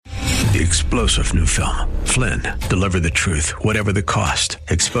The explosive new film, Flynn, deliver the truth, whatever the cost,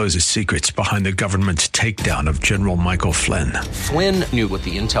 exposes secrets behind the government's takedown of General Michael Flynn. Flynn knew what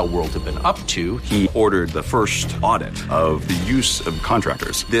the intel world had been up to. He ordered the first audit of the use of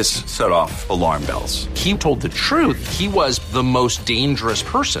contractors. This set off alarm bells. He told the truth. He was the most dangerous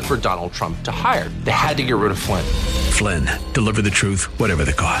person for Donald Trump to hire. They had to get rid of Flynn. Flynn, deliver the truth, whatever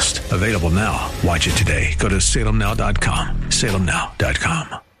the cost. Available now. Watch it today. Go to salemnow.com.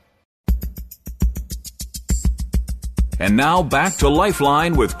 salemnow.com. And now back to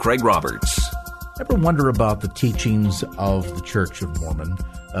Lifeline with Craig Roberts. Ever wonder about the teachings of the Church of Mormon,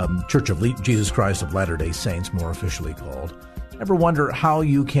 Church of Jesus Christ of Latter-day Saints, more officially called? Ever wonder how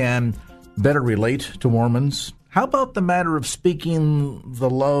you can better relate to Mormons? How about the matter of speaking the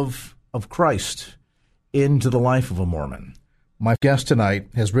love of Christ into the life of a Mormon? My guest tonight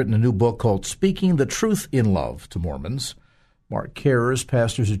has written a new book called Speaking the Truth in Love to Mormons. Mark Karers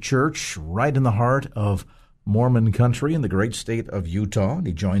pastors a church right in the heart of Mormon country in the great state of Utah. And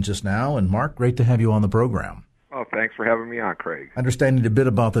he joins us now. And Mark, great to have you on the program. Oh, thanks for having me on, Craig. Understanding a bit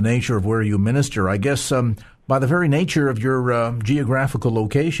about the nature of where you minister, I guess by the very nature of your geographical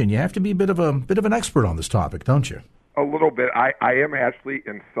location, you have to be a bit of an expert on this topic, don't you? A little bit. I am actually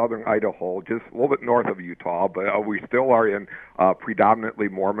in southern Idaho, just a little bit north of Utah, but we still are in predominantly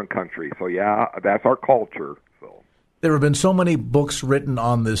Mormon country. So, yeah, that's our culture. So there have been so many books written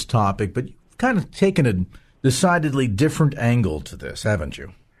on this topic, but you've kind of taken a decidedly different angle to this, haven't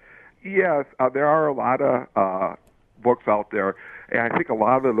you? Yes, there are a lot of books out there, and I think a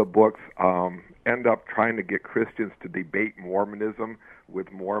lot of the books end up trying to get Christians to debate Mormonism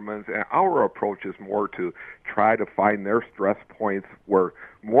with Mormons, and our approach is more to try to find their stress points where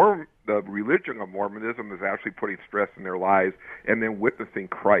the religion of Mormonism is actually putting stress in their lives and then witnessing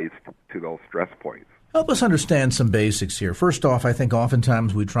Christ to those stress points. Help us understand some basics here. First off, I think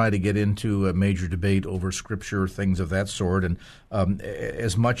oftentimes we try to get into a major debate over Scripture, things of that sort, and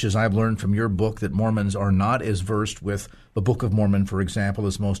as much as I've learned from your book that Mormons are not as versed with the Book of Mormon, for example,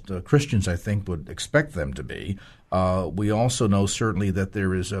 as most Christians, I think, would expect them to be, we also know certainly that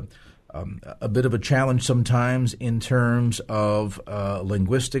there is a bit of a challenge sometimes in terms of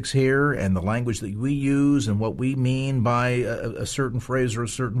linguistics here and the language that we use and what we mean by a certain phrase or a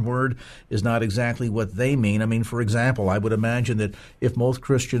certain word is not exactly what they mean. I mean, for example, I would imagine that if most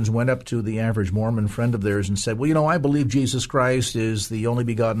Christians went up to the average Mormon friend of theirs and said, well, you know, I believe Jesus Christ is the only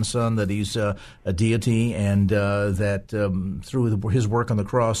begotten Son, that he's a deity, and that through his work on the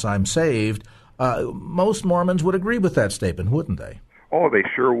cross I'm saved, most Mormons would agree with that statement, wouldn't they? Oh, they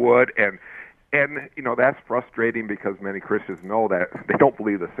sure would, and you know, that's frustrating because many Christians know that they don't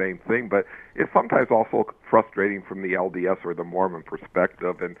believe the same thing, but it's sometimes also frustrating from the LDS or the Mormon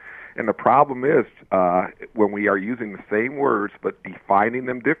perspective, and the problem is when we are using the same words but defining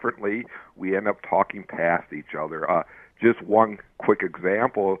them differently, we end up talking past each other. Just one quick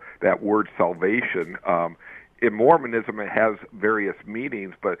example, that word salvation. In Mormonism, it has various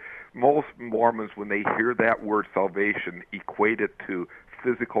meanings, but most Mormons, when they hear that word salvation, equate it to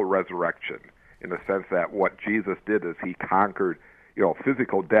physical resurrection, in the sense that what Jesus did is he conquered, you know,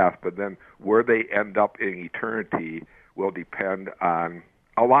 physical death, but then where they end up in eternity will depend on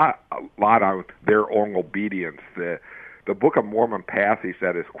a lot on their own obedience. The Book of Mormon passage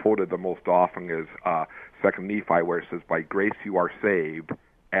that is quoted the most often is 2 Nephi, where it says, "By grace you are saved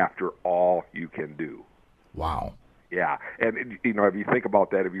after all you can do." Wow. Yeah, and you know, if you think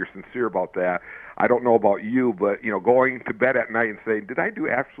about that, if you're sincere about that, I don't know about you, but you know, going to bed at night and saying, "Did I do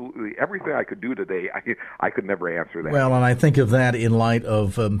absolutely everything I could do today?" I could never answer that. Well, and I think of that in light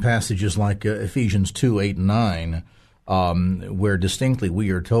of passages like Ephesians 2:8 and 9, where distinctly we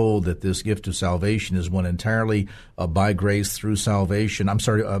are told that this gift of salvation is one entirely by grace through salvation.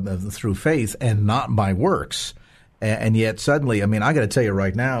 Through faith and not by works. And yet suddenly, I mean, I got to tell you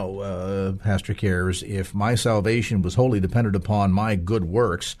right now, Pastor Karers, if my salvation was wholly dependent upon my good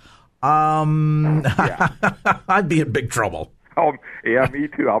works, I'd be in big trouble. Oh, yeah, me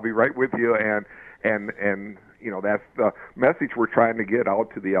too. I'll be right with you. And you know, that's the message we're trying to get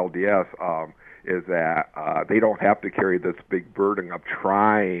out to the LDS, is that they don't have to carry this big burden of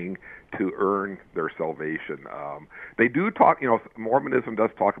trying to earn their salvation. They do talk, you know, Mormonism does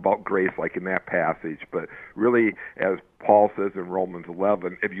talk about grace, like in that passage, but really, as Paul says in Romans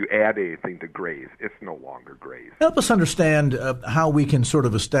 11, if you add anything to grace, it's no longer grace. Help us understand how we can sort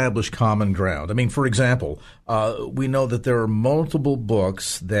of establish common ground. I mean, for example, we know that there are multiple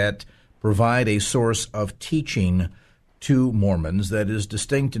books that provide a source of teaching to Mormons that is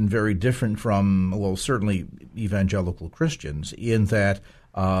distinct and very different from, well, certainly evangelical Christians, in that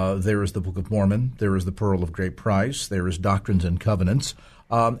there is the Book of Mormon, there is the Pearl of Great Price, there is Doctrines and Covenants.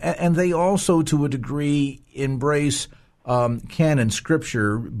 And they also, to a degree, embrace canon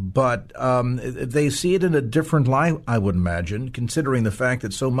Scripture, but they see it in a different light, I would imagine, considering the fact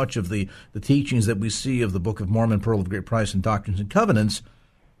that so much of the teachings that we see of the Book of Mormon, Pearl of Great Price, and Doctrines and Covenants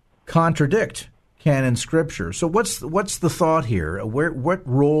contradict canon Scripture. So what's the thought here? What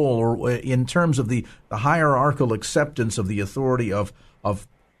role, or in terms of the hierarchical acceptance of the authority of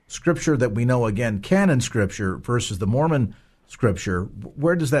Scripture that we know, again, canon Scripture versus the Mormon Scripture,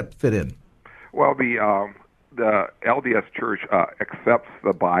 where does that fit in? Well, the LDS Church accepts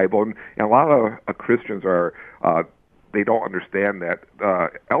the Bible, and a lot of Christians they don't understand that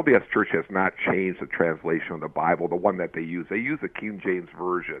LDS Church has not changed the translation of the Bible, the one that they use. They use the King James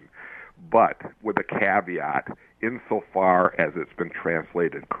Version, but with a caveat, insofar as it's been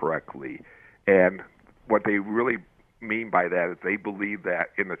translated correctly. And what they really mean by that is they believe that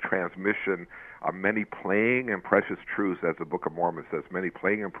in the transmission of many plain and precious truths, as the Book of Mormon says, many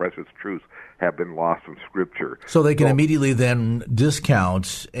plain and precious truths have been lost from Scripture. So they can immediately then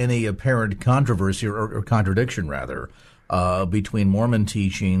discount any apparent controversy or contradiction, rather, between Mormon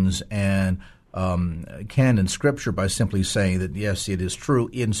teachings and canon Scripture by simply saying that, yes, it is true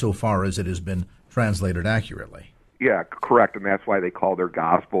insofar as it has been translated accurately. Yeah, correct, and that's why they call their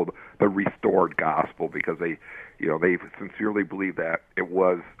gospel the restored gospel, because they sincerely believe that it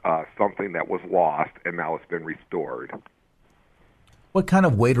was something that was lost and now it's been restored. What kind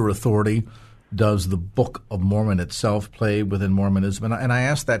of weight or authority does the Book of Mormon itself play within Mormonism? And I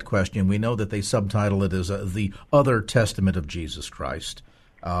ask that question. We know that they subtitle it as the Other Testament of Jesus Christ.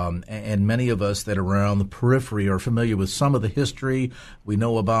 And many of us that are around the periphery are familiar with some of the history. We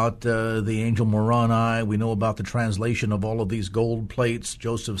know about the angel Moroni. We know about the translation of all of these gold plates,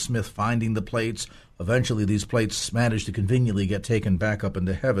 Joseph Smith finding the plates. Eventually, these plates managed to conveniently get taken back up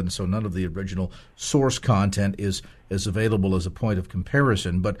into heaven, so none of the original source content is available as a point of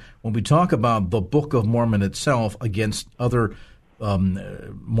comparison. But when we talk about the Book of Mormon itself against other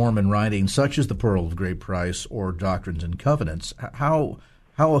Mormon writings, such as the Pearl of Great Price or Doctrines and Covenants, how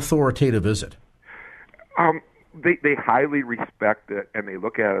authoritative is it? They highly respect it, and they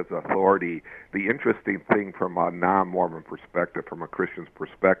look at it as authority. The interesting thing from a non-Mormon perspective, from a Christian's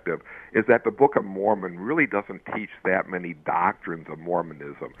perspective, is that the Book of Mormon really doesn't teach that many doctrines of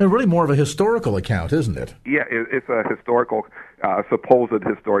Mormonism. It's really more of a historical account, isn't it? Yeah, it's a supposed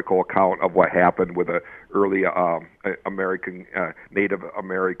historical account of what happened with the early American Native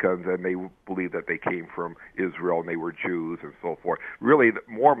Americans, and they believe that they came from Israel and they were Jews and so forth. Really, the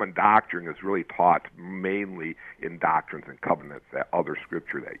Mormon doctrine is really taught mainly in Doctrines and Covenants, that other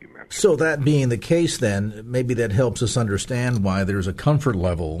Scripture that you mentioned. So that being the case, then, maybe that helps us understand why there's a comfort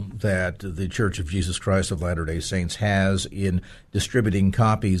level that the Church of Jesus Christ of Latter-day Saints has in distributing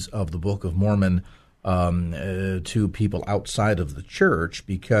copies of the Book of Mormon to people outside of the church,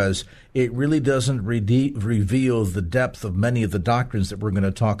 because it really doesn't reveal the depth of many of the doctrines that we're going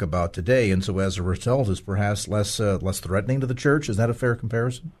to talk about today, and so as a result is perhaps less threatening to the church. Is that a fair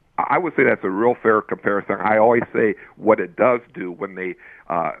comparison? I would say that's a real fair comparison. I always say what it does do when they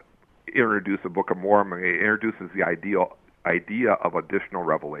introduce the Book of Mormon, it introduces the idea of additional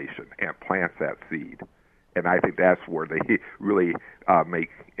revelation and plants that seed. And I think that's where they really make,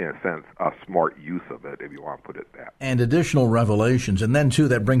 in a sense, a smart use of it, if you want to put it that. And additional revelations. And then, too,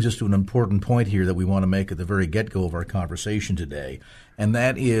 that brings us to an important point here that we want to make at the very get-go of our conversation today. And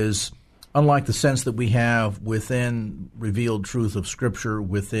that is, unlike the sense that we have within revealed truth of Scripture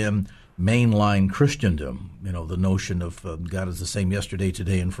within mainline Christendom, the notion of God is the same yesterday,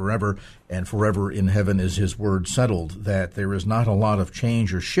 today, and forever in heaven is His word settled, that there is not a lot of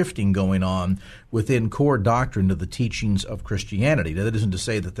change or shifting going on within core doctrine of the teachings of Christianity. Now, that isn't to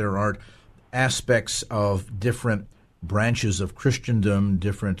say that there aren't aspects of different branches of Christendom,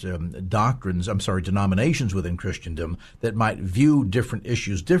 different denominations within Christendom that might view different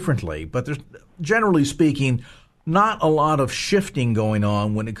issues differently, but there's, generally speaking, not a lot of shifting going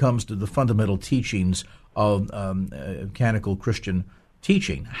on when it comes to the fundamental teachings of canonical Christian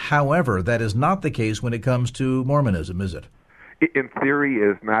teaching. However, that is not the case when it comes to Mormonism, is it? In theory, it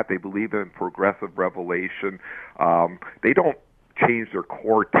is not. They believe in progressive revelation. They don't change their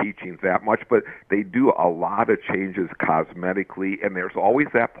core teachings that much, but they do a lot of changes cosmetically, and there's always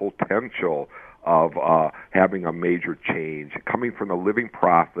that potential of having a major change coming from the living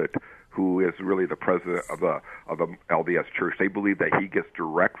prophet, who is really the president of the LDS Church. They believe that he gets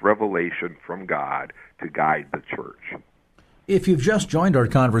direct revelation from God to guide the church. If you've just joined our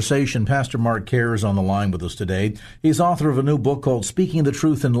conversation, Pastor Mark Kerr is on the line with us today. He's author of a new book called Speaking the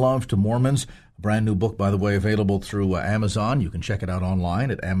Truth in Love to Mormons, a brand new book, by the way, available through Amazon. You can check it out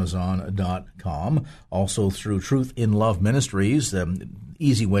online at Amazon.com. Also through Truth in Love Ministries.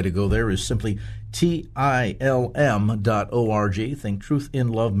 easy way to go there is simply TILM.org. Think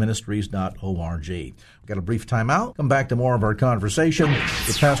truthinloveministries.org. We've got a brief timeout. Come back to more of our conversation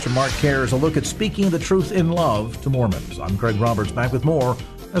with Pastor Mark Cares, a look at speaking the truth in love to Mormons. I'm Craig Roberts, back with more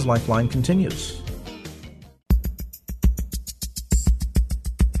as Lifeline continues.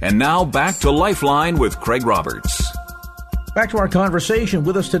 And now back to Lifeline with Craig Roberts. Back to our conversation.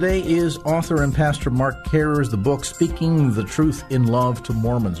 With us today is author and pastor Mark Cares, the book Speaking the Truth in Love to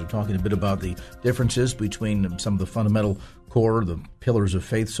Mormons. We're talking a bit about the differences between some of the fundamental core, the pillars of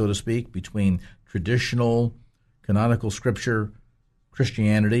faith, so to speak, between traditional canonical scripture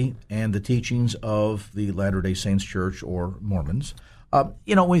Christianity and the teachings of the Latter-day Saints Church or Mormons.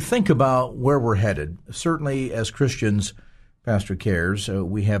 When we think about where we're headed, certainly as Christians, Pastor Cares,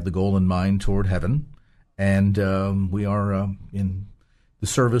 we have the goal in mind toward heaven. And we are in the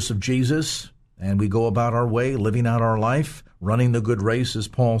service of Jesus, and we go about our way, living out our life, running the good race, as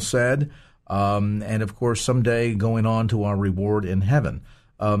Paul said, and, of course, someday going on to our reward in heaven.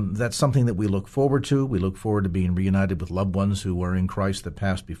 That's something that we look forward to. We look forward to being reunited with loved ones who were in Christ that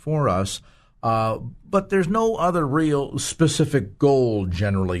passed before us. But there's no other real specific goal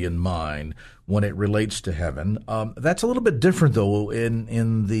generally in mind when it relates to heaven. That's a little bit different, though,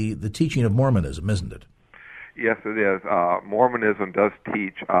 in the teaching of Mormonism, isn't it? Yes, it is. Mormonism does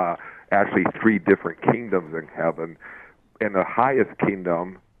teach actually three different kingdoms in heaven. And the highest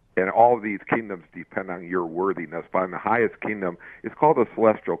kingdom, and all of these kingdoms depend on your worthiness, but in the highest kingdom, it's called the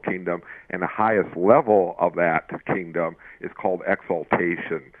celestial kingdom, and the highest level of that kingdom is called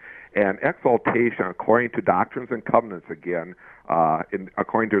exaltation. And exaltation, according to Doctrines and Covenants again,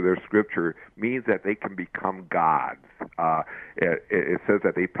 according to their scripture, means that they can become gods. It says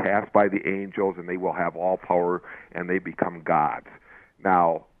that they pass by the angels and they will have all power and they become gods.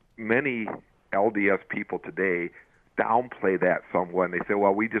 Now, many LDS people today downplay that somewhat, and they say,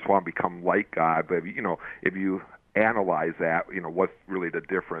 well, we just want to become like God. But, if you analyze that, what's really the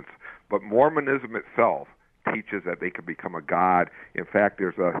difference? But Mormonism itself teaches that they can become a god. In fact,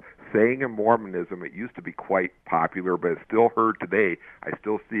 there's a saying in Mormonism, it used to be quite popular, but it's still heard today. I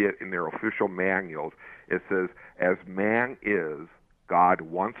still see it in their official manuals. It says, as man is, God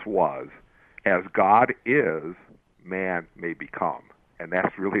once was. As God is, man may become. And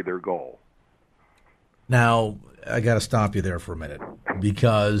that's really their goal. Now, I got to stop you there for a minute,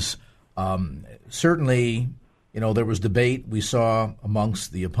 because certainly, there was debate we saw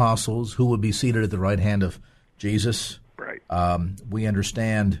amongst the apostles who would be seated at the right hand of Jesus. Right. We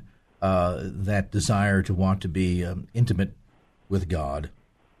understand that desire to want to be intimate with God,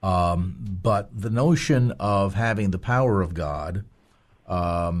 but the notion of having the power of God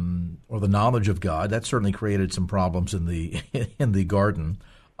or the knowledge of God, that certainly created some problems in the garden.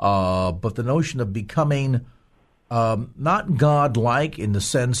 But the notion of becoming not God-like in the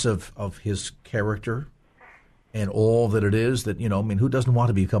sense of his character and all that it is that, who doesn't want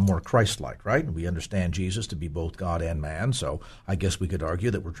to become more Christ-like, right? We understand Jesus to be both God and man, so I guess we could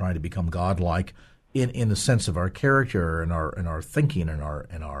argue that we're trying to become God-like in the sense of our character and our thinking and our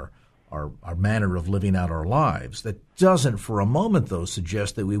manner of living out our lives. That doesn't for a moment, though,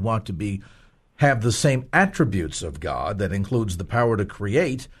 suggest that we want to have the same attributes of God. That includes the power to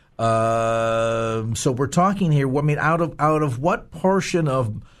create. So we're talking here, out of what portion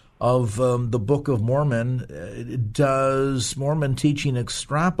of the Book of Mormon does Mormon teaching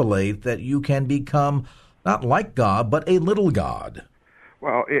extrapolate that you can become not like God, but a little God?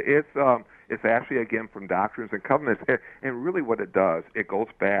 Well, it's actually, again, from Doctrines and Covenants. And really what it does, it goes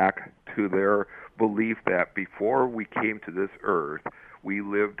back to their belief that before we came to this earth, we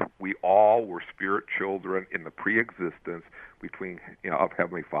all were spirit children in the pre-existence between, of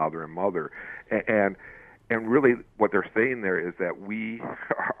Heavenly Father and Mother. And really what they're saying there is that we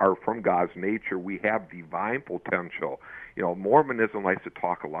are from God's nature. We have divine potential. Mormonism likes to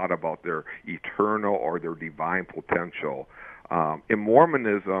talk a lot about their eternal or their divine potential. In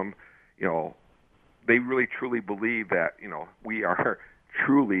Mormonism, they really truly believe that, we are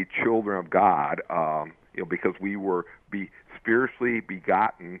truly children of God, because we were spiritually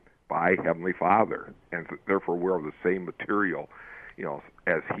begotten by Heavenly Father, and therefore we're of the same material,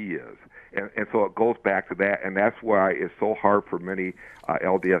 as He is. And so it goes back to that, and that's why it's so hard for many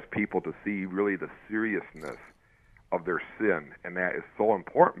LDS people to see really the seriousness of their sin, and that is so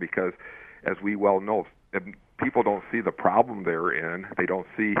important because, as we well know, if people don't see the problem they're in, they don't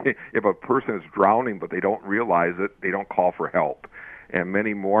see if a person is drowning but they don't realize it, they don't call for help. And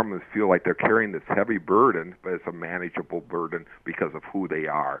many Mormons feel like they're carrying this heavy burden, but it's a manageable burden because of who they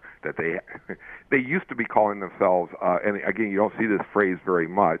are. That they used to be calling themselves, and again, you don't see this phrase very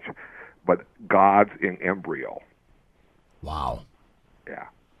much, but gods in embryo. Wow.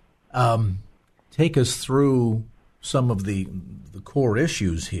 Yeah. Take us through some of the core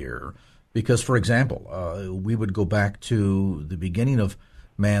issues here, because, for example, we would go back to the beginning of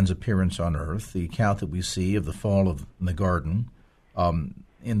man's appearance on earth, the account that we see of the fall of the garden.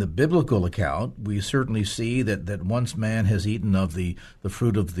 In the biblical account, we certainly see that once man has eaten of the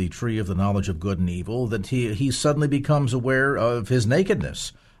fruit of the tree of the knowledge of good and evil, that he suddenly becomes aware of his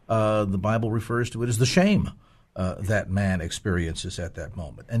nakedness. The Bible refers to it as the shame that man experiences at that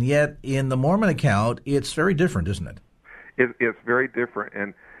moment. And yet, in the Mormon account, it's very different, isn't it? It's very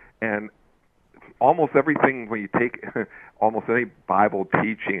different, and almost everything, when you take almost any Bible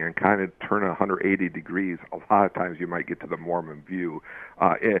teaching and kind of turn 180 degrees, a lot of times you might get to the Mormon view.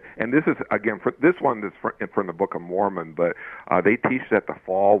 And this is, again, this one is from the Book of Mormon, but they teach that the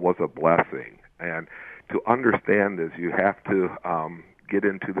fall was a blessing. And to understand this, you have to get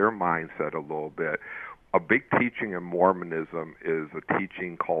into their mindset a little bit. A big teaching in Mormonism is a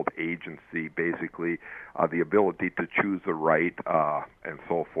teaching called agency, basically the ability to choose the right and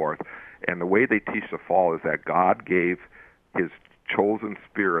so forth. And the way they teach the fall is that God gave his chosen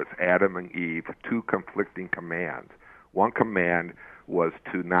spirits, Adam and Eve, two conflicting commands. One command was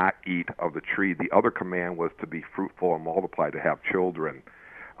to not eat of the tree. The other command was to be fruitful and multiply, to have children.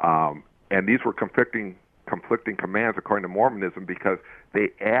 And these were conflicting commands according to Mormonism, because they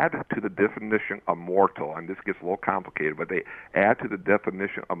add to the definition of mortal, and this gets a little complicated, but they add to the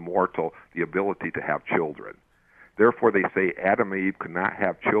definition of mortal the ability to have children. Therefore, they say Adam and Eve could not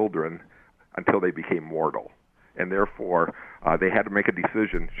have children until they became mortal. And therefore, they had to make a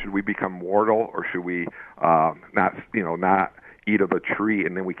decision: should we become mortal, or should we not eat of the tree,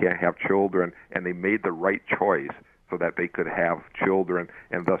 and then we can't have children? And they made the right choice so that they could have children,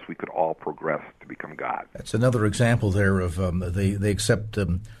 and thus we could all progress to become God. That's another example there of they accept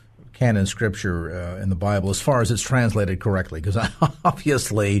canon scripture in the Bible as far as it's translated correctly, because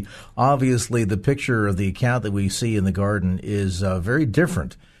obviously the picture of the account that we see in the garden is very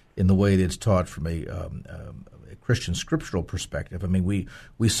different in the way that it's taught from a Christian scriptural perspective. I mean,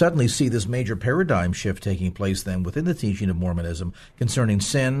 we suddenly see this major paradigm shift taking place then within the teaching of Mormonism concerning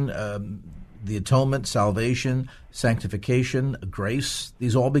sin, the atonement, salvation, sanctification, grace.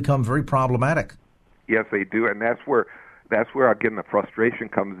 These all become very problematic. Yes, they do, and that's where again the frustration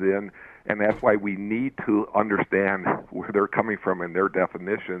comes in, and that's why we need to understand where they're coming from in their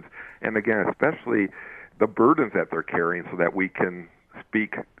definitions, and again, especially the burdens that they're carrying, so that we can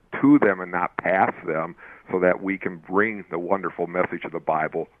speak to them and not pass them, so that we can bring the wonderful message of the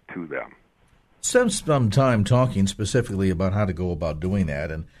Bible to them. Spend some time talking specifically about how to go about doing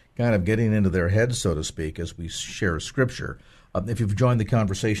that and kind of getting into their heads, so to speak, as we share Scripture. If you've joined the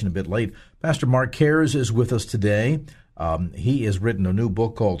conversation a bit late, Pastor Mark Cares is with us today. He has written a new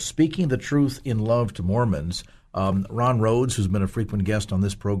book called Speaking the Truth in Love to Mormons. Ron Rhodes, who's been a frequent guest on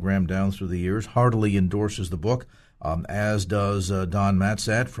this program down through the years, heartily endorses the book, as does Don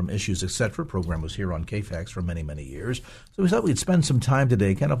Matzat from Issues Etc. Program was here on KFAX for many, many years. So we thought we'd spend some time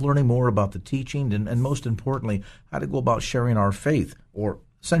today kind of learning more about the teaching and most importantly, how to go about sharing our faith, or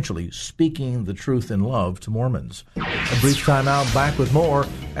essentially speaking the truth in love to Mormons. A brief time out, back with more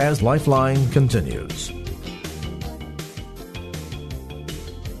as Lifeline continues.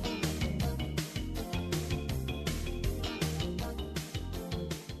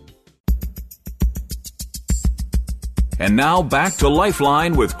 And now back to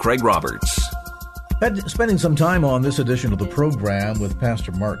Lifeline with Craig Roberts. Spending some time on this edition of the program with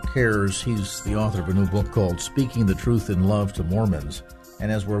Pastor Mark Cares. He's the author of a new book called Speaking the Truth in Love to Mormons.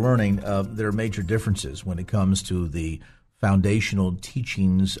 And as we're learning, there are major differences when it comes to the foundational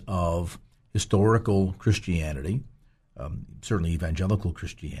teachings of historical Christianity, certainly evangelical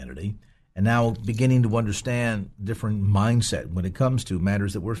Christianity, and now beginning to understand different mindset when it comes to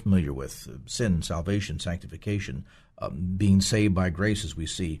matters that we're familiar with: sin, salvation, sanctification, being saved by grace, as we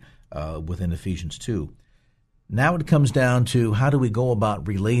see within Ephesians 2. Now it comes down to how do we go about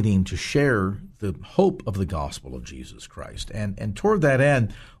relating to share the hope of the gospel of Jesus Christ. And toward that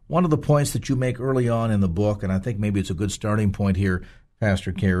end, one of the points that you make early on in the book, and I think maybe it's a good starting point here,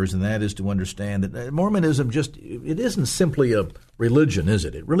 Pastor Cares, and that is to understand that Mormonism it isn't simply a religion, is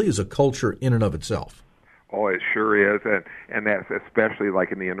it? It really is a culture in and of itself. Oh, it sure is, and that's especially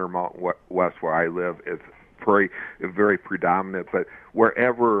like in the Intermountain West where I live, it's very predominant. But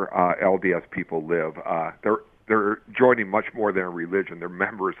wherever LDS people live, they're joining much more than a religion. They're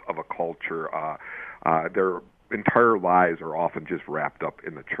members of a culture. Their entire lives are often just wrapped up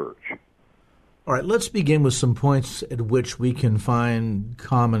in the church. All right, let's begin with some points at which we can find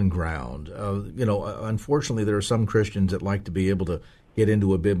common ground. Unfortunately, there are some Christians that like to be able to get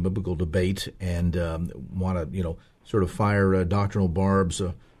into a biblical debate and want to, sort of fire doctrinal barbs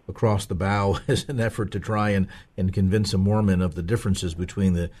across the bow as an effort to try and convince a Mormon of the differences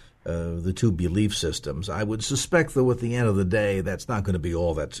between the two belief systems. I would suspect, though, at the end of the day, that's not going to be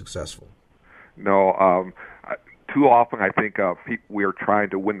all that successful. No, too often I think we're trying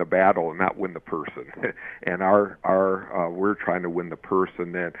to win the battle and not win the person, and we're trying to win the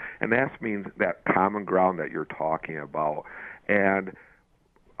person, and that means that common ground that you're talking about. And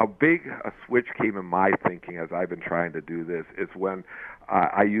a switch came in my thinking as I've been trying to do this is when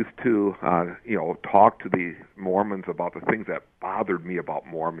I used to talk to the Mormons about the things that bothered me about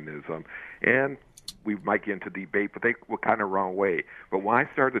Mormonism, and we might get into debate, but they were kind of wrong way. But when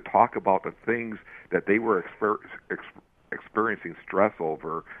I started to talk about the things that they were experiencing stress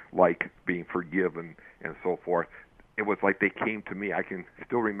over, like being forgiven and so forth, it was like they came to me. I can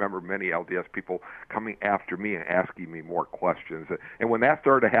still remember many LDS people coming after me and asking me more questions. And when that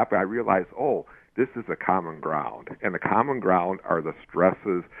started to happen, I realized, this is a common ground. And the common ground are the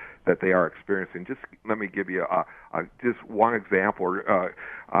stresses that they are experiencing. Just let me give you just one example.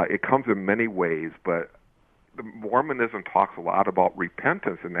 It comes in many ways, but the Mormonism talks a lot about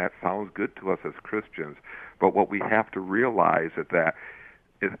repentance, and that sounds good to us as Christians. But what we have to realize is that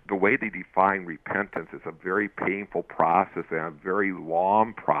the way they define repentance is a very painful process and a very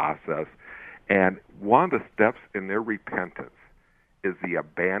long process. And one of the steps in their repentance is the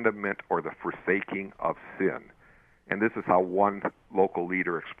abandonment or the forsaking of sin. And this is how one local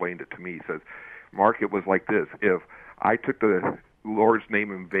leader explained it to me. He says, Mark, it was like this. If I took the Lord's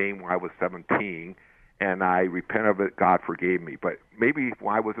name in vain when I was 17 and I repented of it, God forgave me. But maybe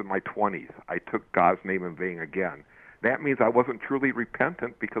when I was in my 20s, I took God's name in vain again. That means I wasn't truly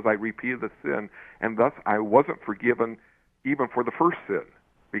repentant because I repeated the sin, and thus I wasn't forgiven even for the first sin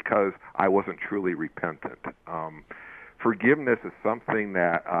because I wasn't truly repentant. Forgiveness is something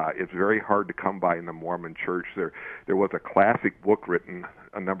that is very hard to come by in the Mormon Church. There was a classic book written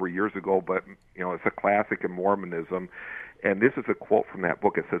a number of years ago, but it's a classic in Mormonism, and this is a quote from that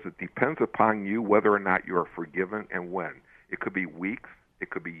book. It says, "It depends upon you whether or not you are forgiven and when. It could be weeks,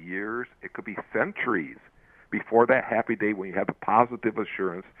 it could be years, it could be centuries before that happy day when you have the positive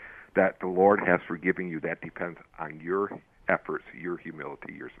assurance that the Lord has forgiven you. That depends on your efforts, your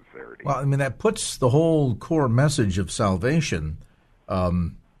humility, your sincerity." Well, I mean, that puts the whole core message of salvation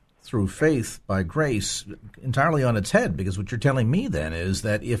through faith by grace entirely on its head, because what you're telling me then is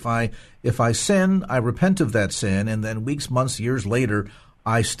that if I sin, I repent of that sin, and then weeks, months, years later,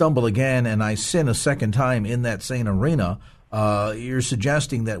 I stumble again and I sin a second time in that same arena, you're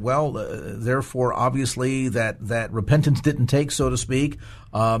suggesting that, therefore, obviously, that repentance didn't take, so to speak.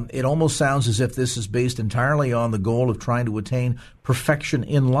 It almost sounds as if this is based entirely on the goal of trying to attain perfection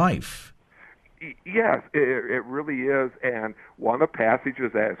in life. Yes, it really is. And one of the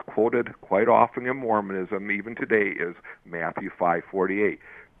passages that is quoted quite often in Mormonism, even today, is Matthew 5:48.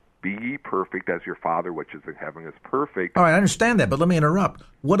 "Be ye perfect as your Father which is in heaven is perfect." All right, I understand that, but let me interrupt.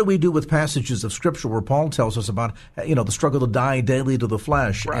 What do we do with passages of Scripture where Paul tells us about, the struggle to die daily to the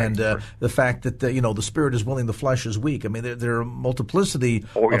flesh, right, and the fact that, the Spirit is willing, the flesh is weak? I mean, there are a multiplicity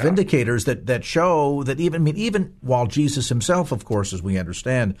of indicators that show that even while Jesus himself, of course, as we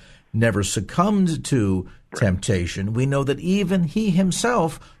understand, never succumbed to temptation, we know that even he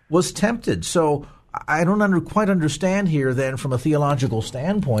himself was tempted. So I don't quite understand here then from a theological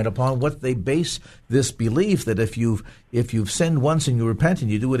standpoint upon what they base this belief that if you've sinned once and you repent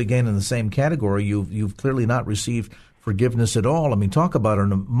and you do it again in the same category, you've clearly not received forgiveness at all. I mean, talk about a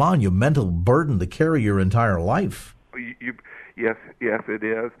monumental burden to carry your entire life. Yes, it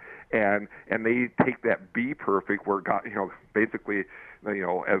is. And they take that be perfect where God, basically,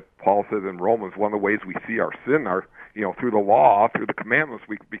 as Paul says in Romans, one of the ways we see our sin through the law, through the commandments,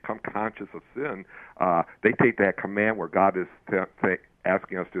 we become conscious of sin. They take that command where God is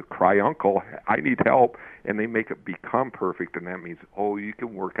asking us to cry, "Uncle, I need help," and they make it become perfect, and that means, you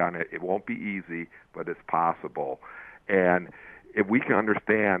can work on it. It won't be easy, but it's possible. And if we can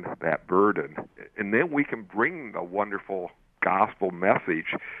understand that burden, and then we can bring the wonderful gospel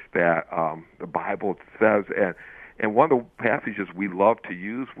message that the Bible says, and one of the passages we love to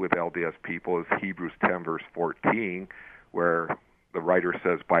use with LDS people is Hebrews 10, verse 14, where the writer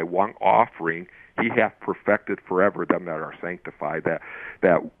says, "By one offering he hath perfected forever them that are sanctified."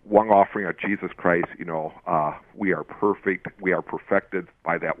 That one offering of Jesus Christ, we are perfect. We are perfected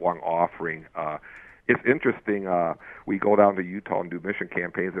by that one offering. It's interesting. We go down to Utah and do mission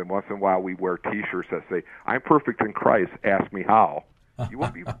campaigns, and once in a while we wear T-shirts that say, "I'm perfect in Christ. Ask me how." You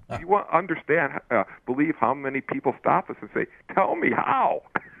want to understand, believe how many people stop us and say, "Tell me how."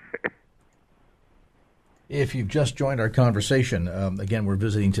 If you've just joined our conversation, again, we're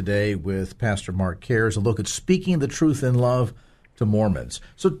visiting today with Pastor Mark Cares, a look at speaking the truth in love to Mormons.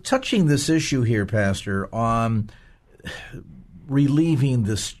 So touching this issue here, Pastor, on relieving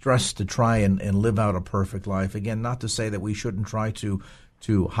the stress to try and live out a perfect life. Again, not to say that we shouldn't try to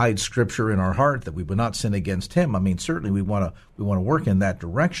hide Scripture in our heart, that we would not sin against Him. I mean, certainly we want to work in that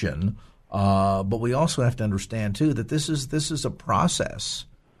direction, but we also have to understand too that this is a process.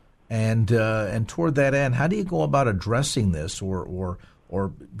 And toward that end, how do you go about addressing this or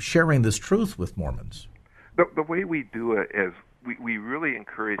sharing this truth with Mormons? The way we do it is we really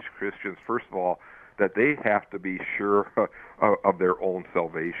encourage Christians, first of all, that they have to be sure of their own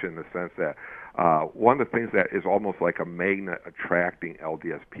salvation, in the sense that one of the things that is almost like a magnet attracting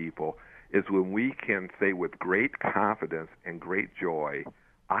LDS people is when we can say with great confidence and great joy,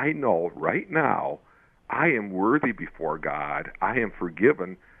 I know right now I am worthy before God, I am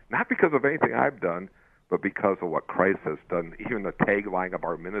forgiven, not because of anything I've done, but because of what Christ has done. Even the tagline of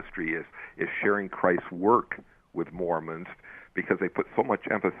our ministry is sharing Christ's work with Mormons, because they put so much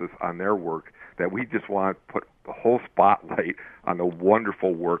emphasis on their work that we just want to put the whole spotlight on the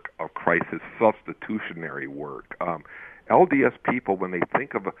wonderful work of Christ, his substitutionary work. LDS people, when they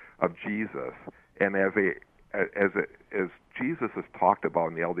think of Jesus, and as Jesus is talked about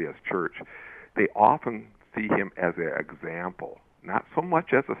in the LDS Church, they often see him as an example. Not so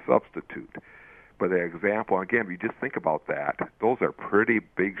much as a substitute, but an example. Again, if you just think about that, those are pretty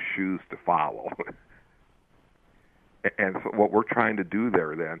big shoes to follow. And so what we're trying to do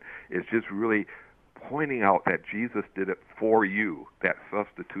there then is just really pointing out that Jesus did it for you, that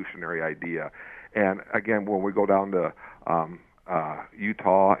substitutionary idea. And again, when we go down to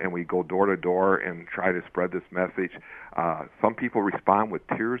Utah and we go door to door and try to spread this message, some people respond with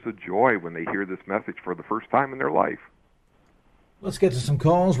tears of joy when they hear this message for the first time in their life. Let's get to some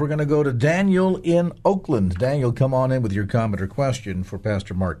calls. We're going to go to Daniel in Oakland. Daniel, come on in with your comment or question for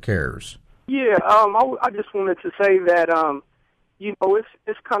Pastor Mark Cares. Yeah, I just wanted to say that,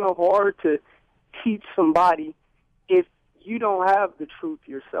 it's kind of hard to teach somebody if you don't have the truth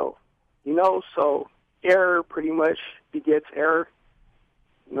yourself, so error pretty much begets error.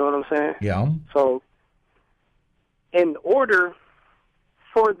 You know what I'm saying? Yeah. So in order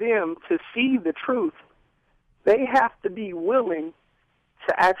for them to see the truth, they have to be willing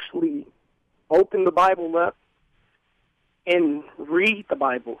to actually open the Bible up and read the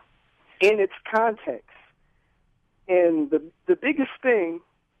Bible in its context. And the biggest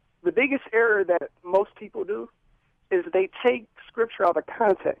error that most people do is they take Scripture out of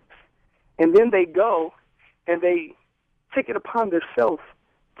context, and then they go and they take it upon themselves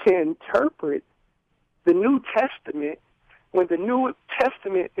to interpret the New Testament when the New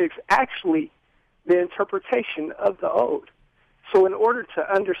Testament is actually the interpretation of the Old. So in order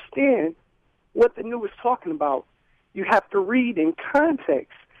to understand what the New is talking about, you have to read in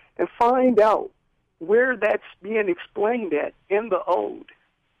context and find out where that's being explained at in the Old,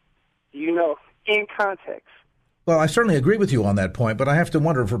 in context. Well, I certainly agree with you on that point, but I have to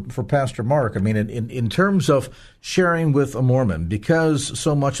wonder for Pastor Mark, I mean, in terms of sharing with a Mormon, because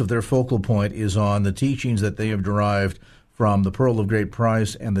so much of their focal point is on the teachings that they have derived from the Pearl of Great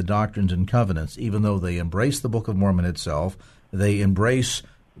Price and the Doctrines and Covenants, even though they embrace the Book of Mormon itself, they embrace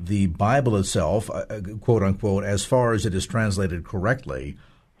the Bible itself, quote unquote, as far as it is translated correctly.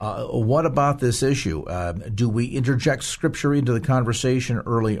 What about this issue? Do we interject Scripture into the conversation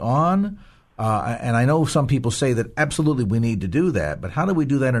early on? And I know some people say that absolutely we need to do that, but how do we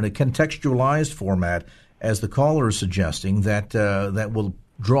do that in a contextualized format, as the caller is suggesting, that will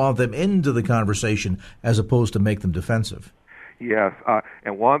draw them into the conversation as opposed to make them defensive? Yes,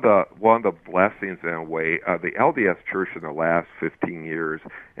 and one of the blessings in a way, the LDS Church in the last 15 years,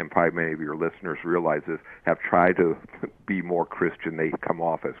 and probably many of your listeners realize this, have tried to be more Christian. They come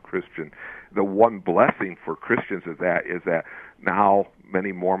off as Christian. The one blessing for Christians is that now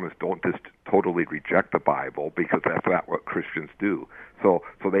many Mormons don't just totally reject the Bible, because that's not what Christians do. So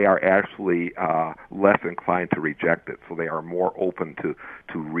they are actually less inclined to reject it. So they are more open to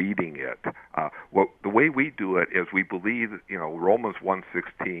reading it. The way we do it is we believe, Romans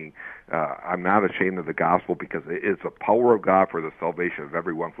 1:16. I'm not ashamed of the gospel, because it is the power of God for the salvation of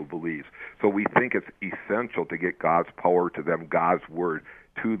everyone who believes. So we think it's essential to get God's power to them, God's word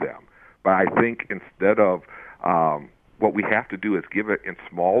to them. But I think instead of what we have to do is give it in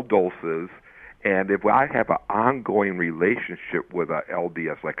small doses. And if I have an ongoing relationship with a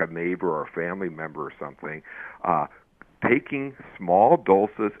LDS, like a neighbor or a family member or something, taking small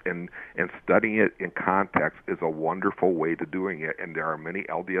doses and studying it in context is a wonderful way to doing it. And there are many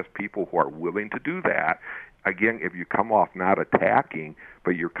LDS people who are willing to do that again, if you come off not attacking,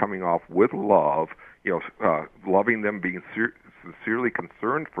 but you're coming off with love, loving them, being sincerely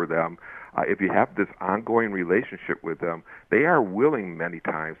concerned for them, if you have this ongoing relationship with them, they are willing many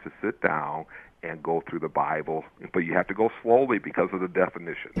times to sit down and go through the Bible, but you have to go slowly because of the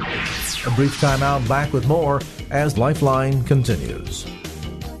definition. A brief time out, back with more as Lifeline continues.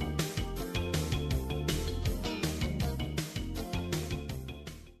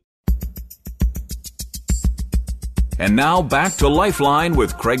 And now back to Lifeline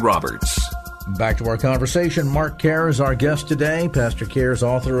with Craig Roberts. Back to our conversation. Mark Kerr is our guest today. Pastor Kerr is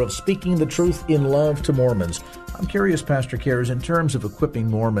author of Speaking the Truth in Love to Mormons. I'm curious, Pastor Kerr, in terms of equipping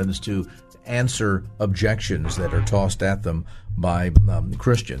Mormons to answer objections that are tossed at them by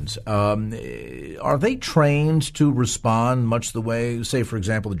Christians, are they trained to respond much the way, say, for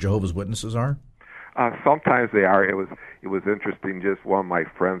example, the Jehovah's Witnesses are? Sometimes they are. It was interesting. Just one of my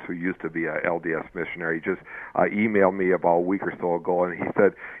friends who used to be a LDS missionary just emailed me about a week or so ago, and he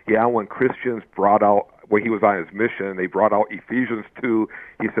said, "Yeah, when Christians brought out when he was on his mission, and they brought out Ephesians 2,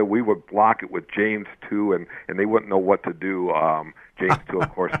 he said we would block it with James 2, and they wouldn't know what to do. James 2, of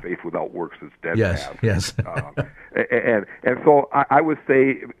course, faith without works is dead." Yes, path. yes. And so I would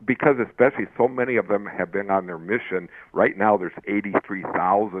say, because especially so many of them have been on their mission, right now there's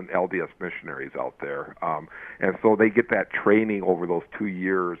 83,000 LDS missionaries out there. And so they get that training over those 2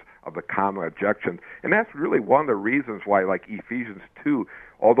 years of the common objections. And that's really one of the reasons why, like Ephesians 2,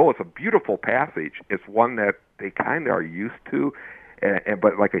 although it's a beautiful passage, it's one that they kind of are used to.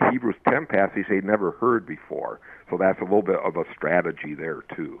 But like a Hebrews 10 passage they never heard before. So that's a little bit of a strategy there,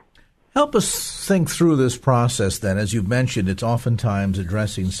 too. Help us think through this process, then. As you've mentioned, it's oftentimes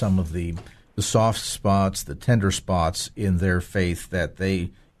addressing some of the soft spots, the tender spots in their faith that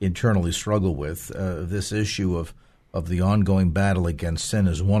they internally struggle with. This issue of the ongoing battle against sin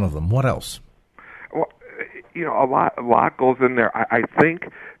is one of them. What else? Well, a lot goes in there. I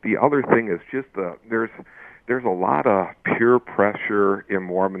think the other thing is just there's a lot of peer pressure in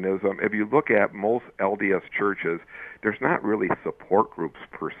Mormonism. If you look at most LDS churches, there's not really support groups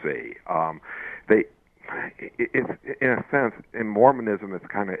per se. It's in a sense, in Mormonism, it's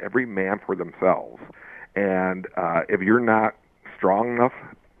kind of every man for themselves. And if you're not strong enough,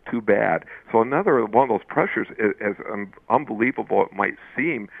 too bad. So another one of those pressures, as unbelievable it might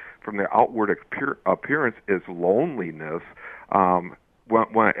seem from their outward appearance, is loneliness. When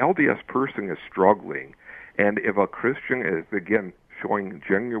an LDS person is struggling, and if a Christian is, again, showing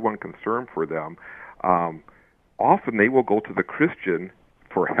genuine concern for them, often they will go to the Christian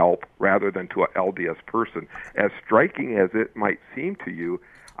for help rather than to an LDS person. As striking as it might seem to you,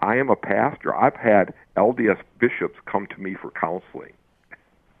 I am a pastor. I've had LDS bishops come to me for counseling.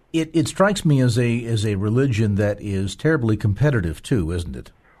 It strikes me as a religion that is terribly competitive too, isn't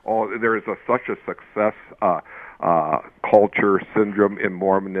it? Oh, there is such a success culture syndrome in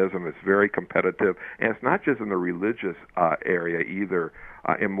Mormonism. It's very competitive, and it's not just in the religious area either.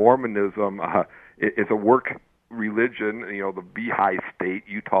 In Mormonism, it's a work religion. The beehive state.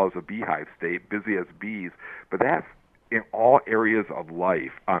 Utah is a beehive state, busy as bees, but that's in all areas of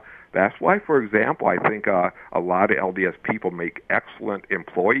life. That's why, for example, I think a lot of LDS people make excellent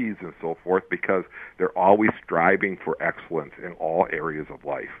employees and so forth, because they're always striving for excellence in all areas of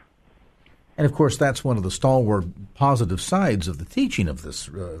life. And, of course, that's one of the stalwart positive sides of the teaching of this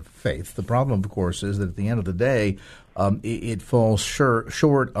faith. The problem, of course, is that at the end of the day, it falls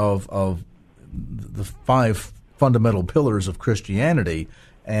short of the 5 fundamental pillars of Christianity,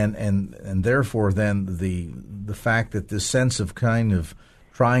 and therefore then the fact that this sense of kind of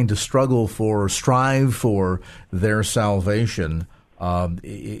trying to strive for their salvation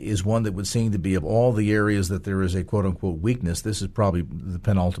is one that would seem to be, of all the areas that there is a quote-unquote weakness, this is probably the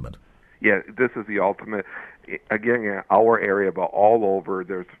penultimate. Yeah, this is the ultimate. Again, in our area, but all over,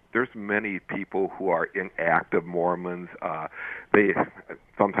 there's many people who are inactive Mormons.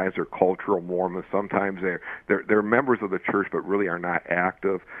 Sometimes they're cultural Mormons. Sometimes they're members of the church, but really are not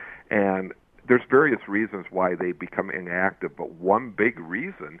active. And there's various reasons why they become inactive. But one big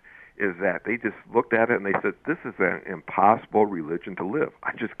reason is that they just looked at it and they said, "This is an impossible religion to live.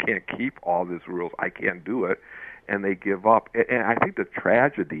 I just can't keep all these rules. I can't do it," and they give up. And I think the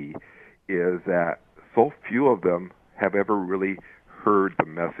tragedy is that so few of them have ever really heard the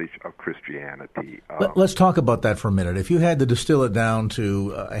message of Christianity. Let's talk about that for a minute. If you had to distill it down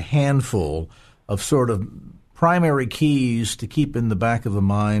to a handful of sort of primary keys to keep in the back of the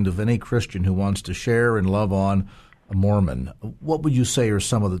mind of any Christian who wants to share and love on a Mormon, what would you say are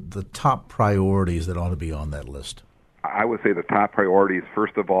some of the top priorities that ought to be on that list? I would say the top priorities,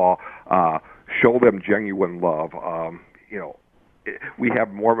 first of all, show them genuine love. we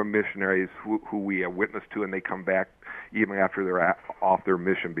have Mormon missionaries who we have witnessed to, and they come back even after they're off their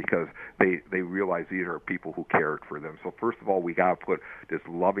mission because they realize these are people who cared for them. So first of all, we got to put this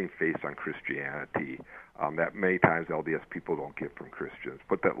loving face on Christianity that many times LDS people don't get from Christians.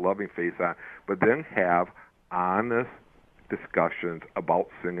 Put that loving face on, but then have honest discussions about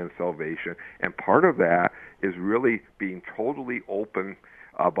sin and salvation. And part of that is really being totally open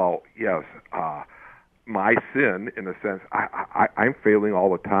about, yes, my sin, in a sense, I'm failing all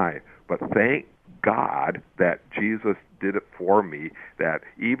the time, but thank God that Jesus did it for me, that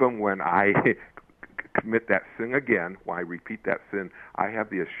even when I commit that sin again, when I repeat that sin, I have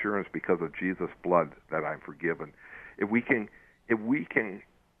the assurance because of Jesus' blood that I'm forgiven. If we can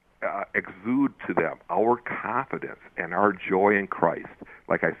exude to them our confidence and our joy in Christ,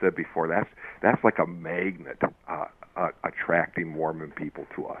 like I said before, that's like a magnet attracting Mormon people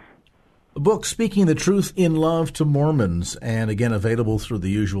to us. The book, Speaking the Truth in Love to Mormons, and again available through the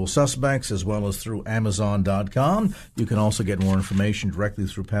usual suspects as well as through Amazon.com. You can also get more information directly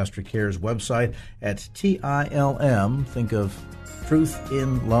through Pastor Care's website at TILM, think of Truth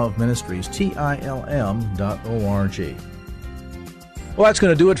in Love Ministries, TILM.org. Well, that's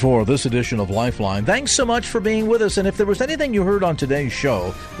going to do it for this edition of Lifeline. Thanks so much for being with us. And if there was anything you heard on today's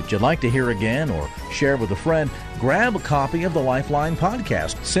show that you'd like to hear again or share with a friend, grab a copy of the Lifeline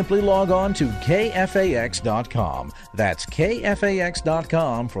podcast. Simply log on to KFAX.com. That's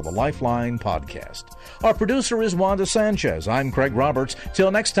KFAX.com for the Lifeline podcast. Our producer is Wanda Sanchez. I'm Craig Roberts.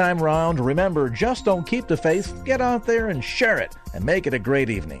 Till next time round, remember, just don't keep the faith. Get out there and share it and make it a great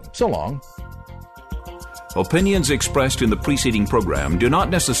evening. So long. Opinions expressed in the preceding program do not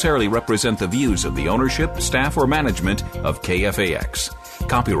necessarily represent the views of the ownership, staff, or management of KFAX.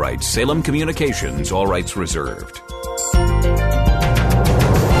 Copyright Salem Communications, all rights reserved.